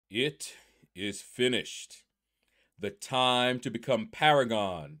It is finished. The time to become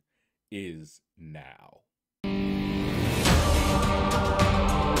Paragon is now.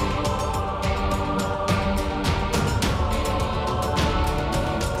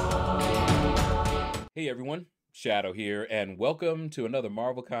 Hey everyone, Shaedow here, and welcome to another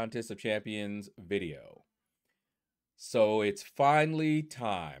Marvel Contest of Champions video. So it's finally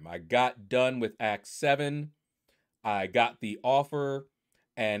time. I got done with Act 7. I got the offer,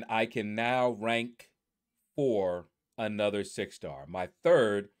 and I can now rank for another 6-star, my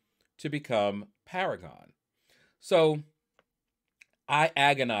third to become Paragon. So I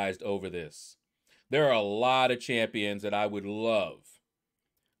agonized over this. There are a lot of champions that I would love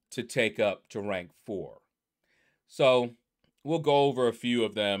to take up to rank 4. So we'll go over a few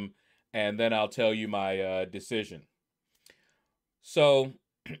of them, and then I'll tell you my decision. So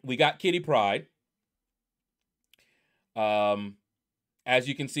we got Kitty Pryde. As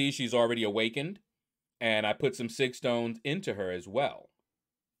you can see, she's already awakened, and I put some 6 stones into her as well.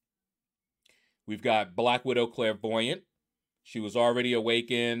 We've got Black Widow Clairvoyant. She was already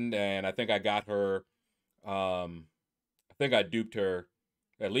awakened, and I think I got her, I think I duped her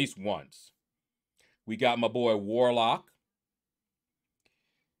at least once. We got my boy Warlock.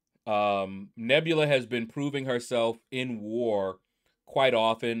 Nebula has been proving herself in war quite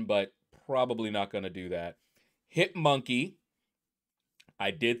often, but probably not going to do that. Hit Monkey. I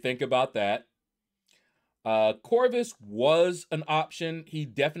did think about that. Corvus was an option. He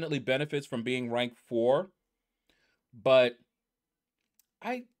definitely benefits from being ranked 4, but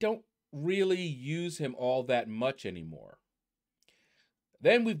I don't really use him all that much anymore.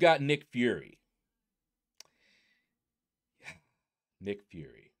 Then we've got Nick Fury. Nick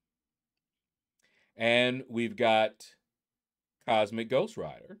Fury. And we've got Cosmic Ghost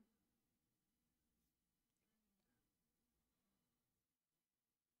Rider.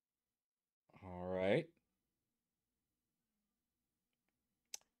 All right.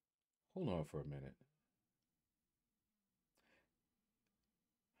 Hold on for a minute.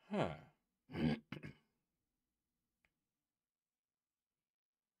 Huh.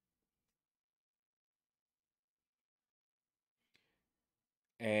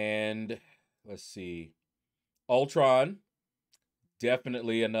 And let's see. Ultron,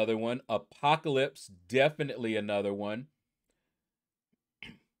 definitely another one. Apocalypse, definitely another one.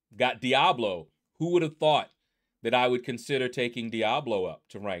 Got Diablo. Who would have thought that I would consider taking Diablo up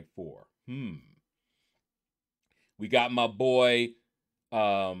to rank 4? We got my boy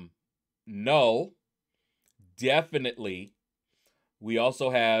Null. Definitely. We also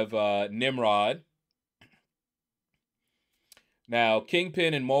have Nimrod. Now,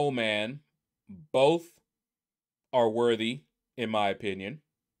 Kingpin and Mole Man, both are worthy, in my opinion.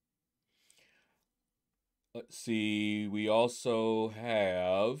 Let's see. We also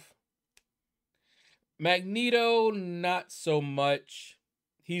have Magneto, not so much.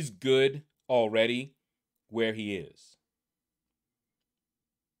 He's good already where he is.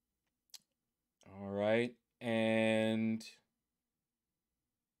 All right. And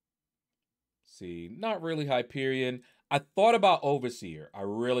see, not really Hyperion. I thought about Overseer. I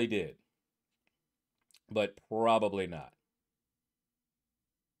really did. But probably not.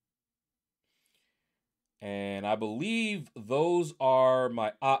 And I believe those are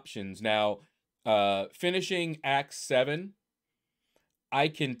my options. Now, finishing Act 7, I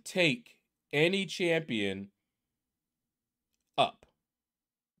can take any champion up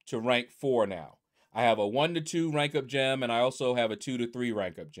to rank 4 now. I have a 1 to 2 rank up gem, and I also have a 2 to 3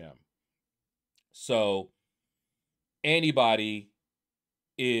 rank up gem. So anybody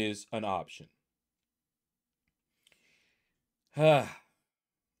is an option.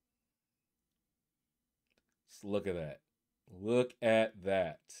 Look at that. Look at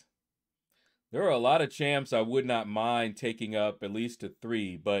that. There are a lot of champs I would not mind taking up at least to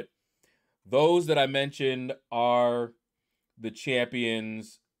 3, but those that I mentioned are the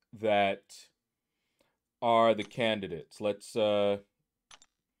champions that are the candidates. Let's show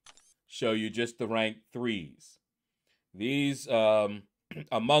you just the rank 3s. These,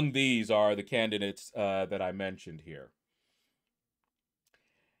 among these are the candidates that I mentioned here.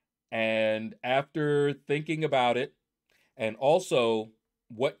 And after thinking about it, and also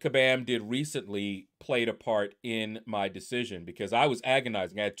what Kabam did recently played a part in my decision, because I was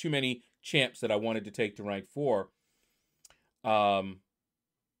agonizing. I had too many champs that I wanted to take to rank 4. I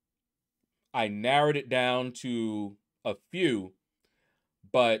narrowed it down to a few,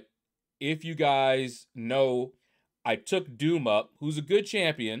 but if you guys know, I took Doom up, who's a good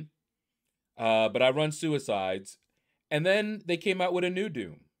champion, but I run Suicides, and then they came out with a new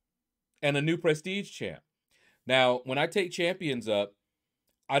Doom and a new Prestige champ. Now, when I take champions up,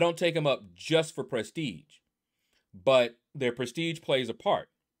 I don't take them up just for prestige, but their prestige plays a part.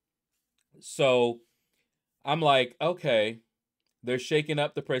 So I'm like, okay, they're shaking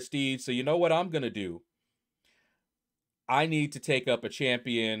up the prestige. So you know what I'm going to do? I need to take up a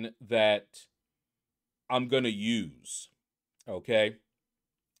champion that I'm going to use. Okay?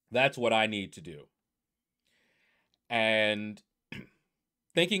 That's what I need to do. And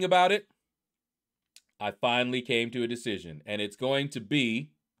thinking about it, I finally came to a decision. And it's going to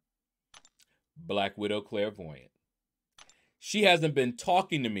be Black Widow Clairvoyant. She hasn't been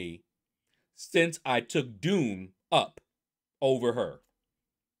talking to me since I took Doom up over her.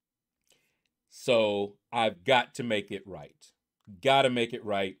 So I've got to make it right. Got to make it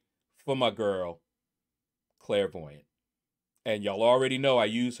right for my girl, Clairvoyant. And y'all already know I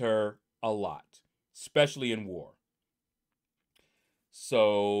use her a lot, especially in war.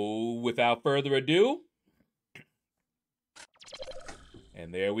 So without further ado,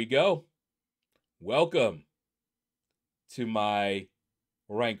 and there we go. Welcome to my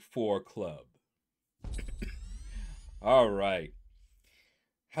rank 4 club. All right.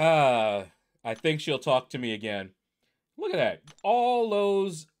 I think she'll talk to me again. Look at that. All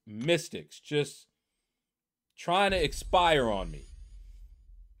those mystics just trying to expire on me.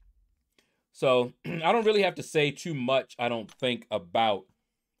 So I don't really have to say too much, I don't think, about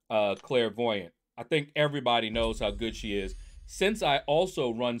Clairvoyant. I think everybody knows how good she is. Since I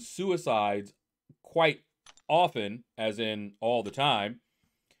also run suicides quite often, as in all the time,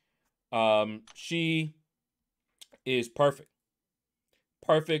 she is perfect.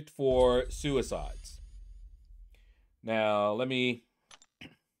 Perfect for suicides. Now, let me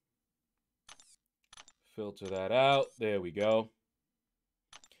filter that out. There we go.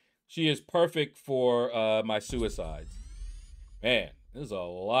 She is perfect for my suicides. Man, there's a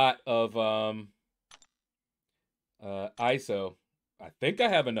lot of ISO. I think I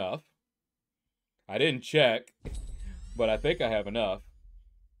have enough. I didn't check, but I think I have enough.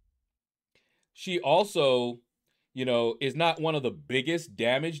 She also, you know, is not one of the biggest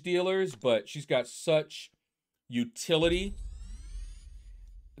damage dealers, but she's got such utility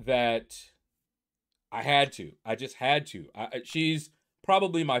that I had to. I just had to. She's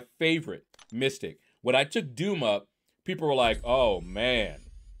probably my favorite mystic. When I took Doom up, people were like, oh, man,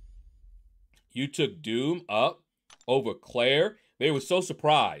 you took Doom up over Claire? They were so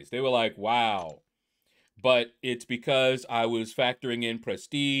surprised. They were like, wow. But it's because I was factoring in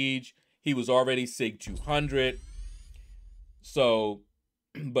prestige. He was already SIG 200. So,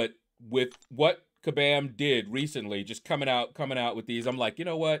 but with what Kabam did recently, just coming out with these, I'm like, you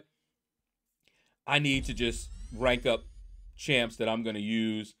know what? I need to just rank up champs that I'm going to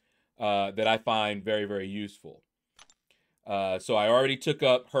use that I find very, very useful. So I already took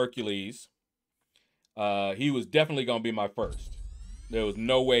up Hercules. He was definitely going to be my first. There was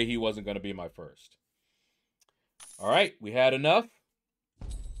no way he wasn't going to be my first. All right, we had enough.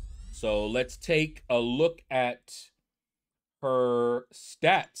 So let's take a look at her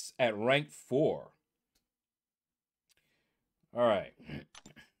stats at rank 4. All right.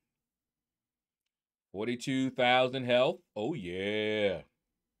 42,000 health. Oh, yeah.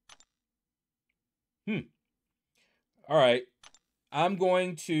 All right. I'm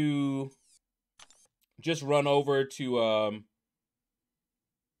going to just run over to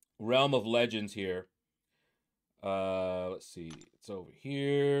Realm of Legends here. Let's see. It's over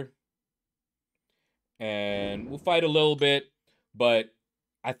here. And we'll fight a little bit, but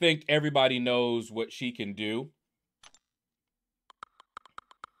I think everybody knows what she can do.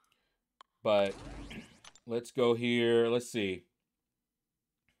 But let's go here. Let's see.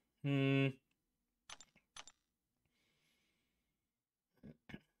 Yeah,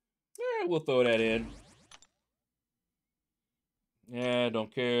 we'll throw that in. Yeah,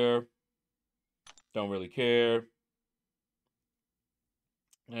 don't care. Don't really care.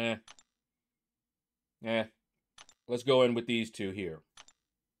 Let's go in with these two here.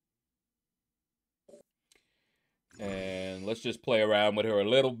 And let's just play around with her a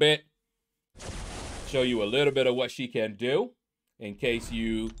little bit. Show you a little bit of what she can do in case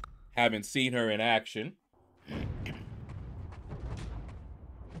you haven't seen her in action.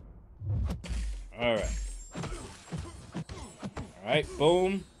 All right. All right,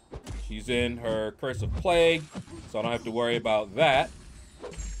 boom. She's in her Curse of Plague, so I don't have to worry about that.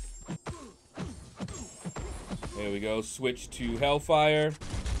 There we go. Switch to Hellfire.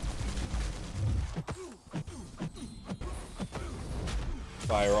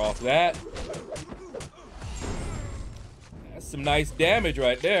 Fire off that. That's some nice damage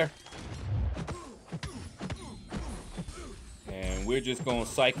right there. And we're just going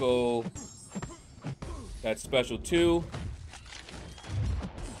to cycle that special 2.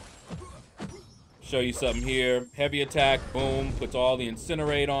 Show you something here. Heavy attack, boom, puts all the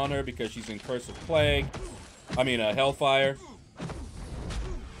incinerate on her because she's in Curse of Plague. I mean, Hellfire.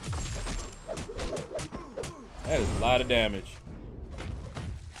 That is a lot of damage.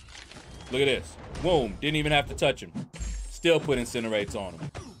 Look at this. Boom, didn't even have to touch him. Still put incinerates on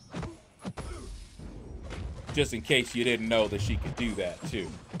him. Just in case you didn't know that she could do that too.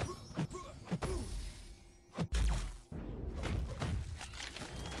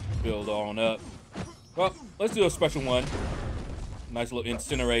 Build on up. Well, let's do a special one. Nice little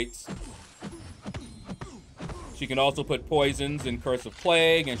incinerates. She can also put poisons in Curse of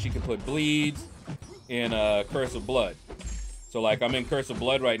Plague, and she can put bleeds in Curse of Blood. So like I'm in Curse of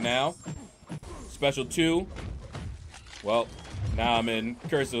Blood right now. Special 2. Well, now I'm in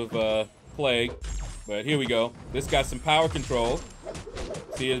Curse of Plague. But here we go. This got some power control.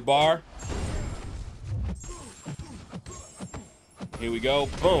 See his bar? Here we go.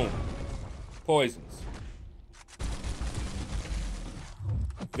 Boom. Poisons.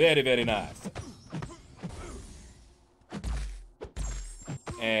 Very, very nice.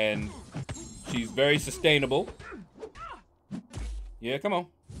 And she's very sustainable. Yeah, come on.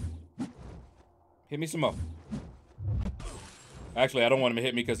 Hit me some more. Actually, I don't want him to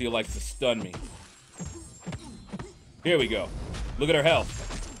hit me because he likes to stun me. Here we go. Look at her health.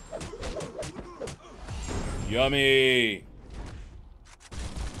 Yummy.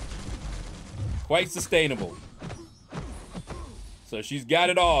 Quite sustainable. So she's got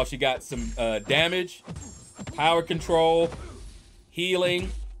it all. She got some damage, power control,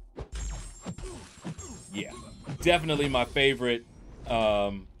 healing. Yeah, definitely my favorite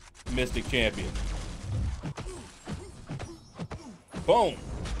Mystic champion. Boom.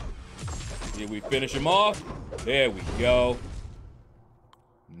 Did we finish him off? There we go.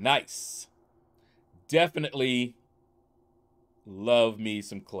 Nice. Definitely love me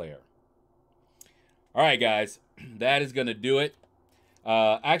some Claire. All right, guys. That is going to do it.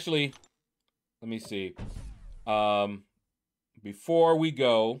 Actually, let me see. Before we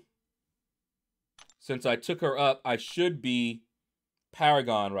go, since I took her up, I should be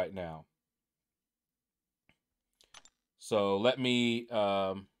Paragon right now. So let me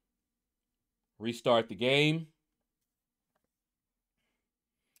restart the game.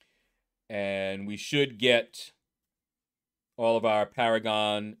 And we should get all of our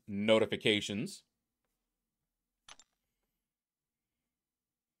Paragon notifications.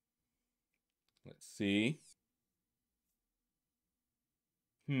 Let's see.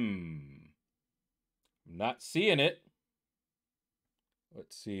 I'm not seeing it.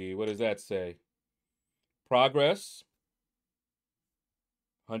 Let's see. What does that say? Progress.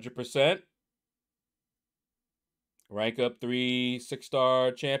 100%. Rank up 3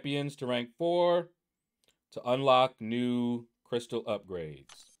 6-star champions to rank 4 to unlock new crystal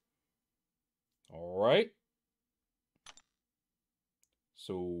upgrades. All right.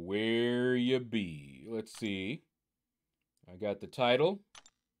 So where you be? Let's see. I got the title.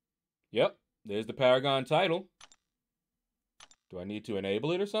 Yep, there's the Paragon title. Do I need to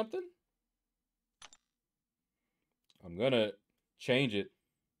enable it or something? I'm gonna change it.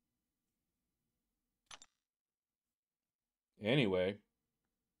 Anyway.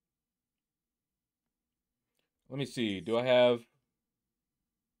 Let me see. Do I have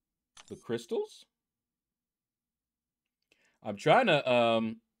the crystals? I'm trying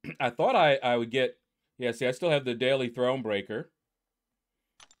to, I thought I would get, yeah, see, I still have the Daily Throne Breaker.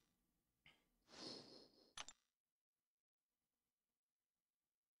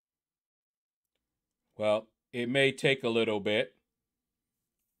 Well, it may take a little bit.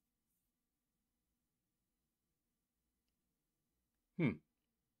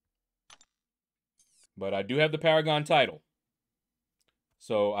 But I do have the Paragon title.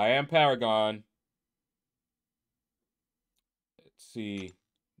 So I am Paragon. Let's see.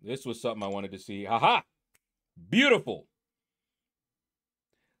 This was something I wanted to see. Haha! Beautiful!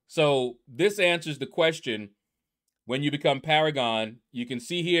 So this answers the question. When you become Paragon, you can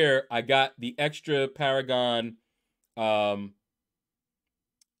see here, I got the extra Paragon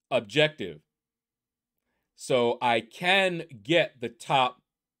objective. So I can get the top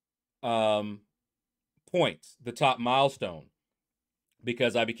points, the top milestone,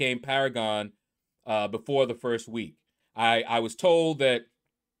 because I became Paragon before the first week. I was told that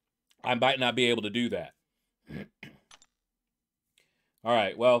I might not be able to do that. All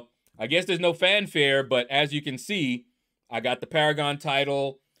right, well, I guess there's no fanfare, but as you can see, I got the Paragon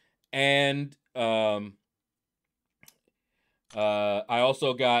title, and I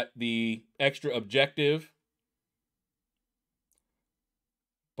also got the extra objective.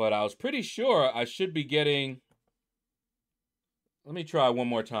 But I was pretty sure I should be getting... Let me try one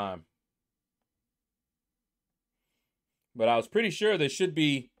more time. But I was pretty sure there should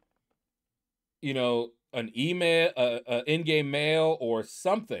be, you know, an email, in-game mail or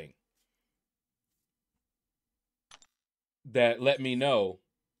something that let me know.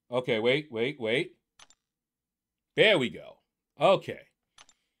 Okay, wait. There we go. Okay.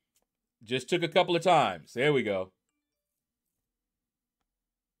 Just took a couple of times. There we go.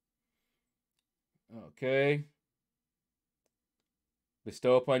 Okay.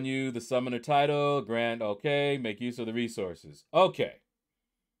 Bestow upon you the summoner title. Grant, okay. Make use of the resources. Okay.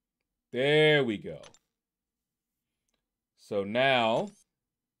 There we go. So now,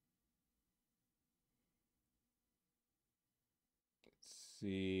 let's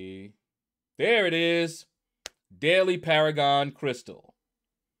see. There it is. Daily Paragon Crystal.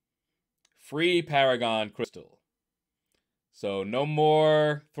 Free Paragon Crystal. So no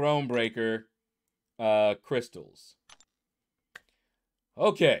more Thronebreaker crystals.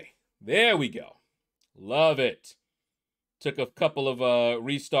 Okay, there we go. Love it. Took a couple of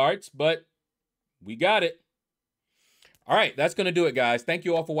restarts, but we got it. All right, that's going to do it, guys. Thank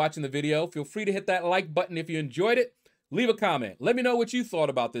you all for watching the video. Feel free to hit that like button if you enjoyed it. Leave a comment. Let me know what you thought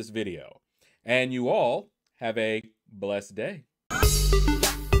about this video. And you all have a blessed day.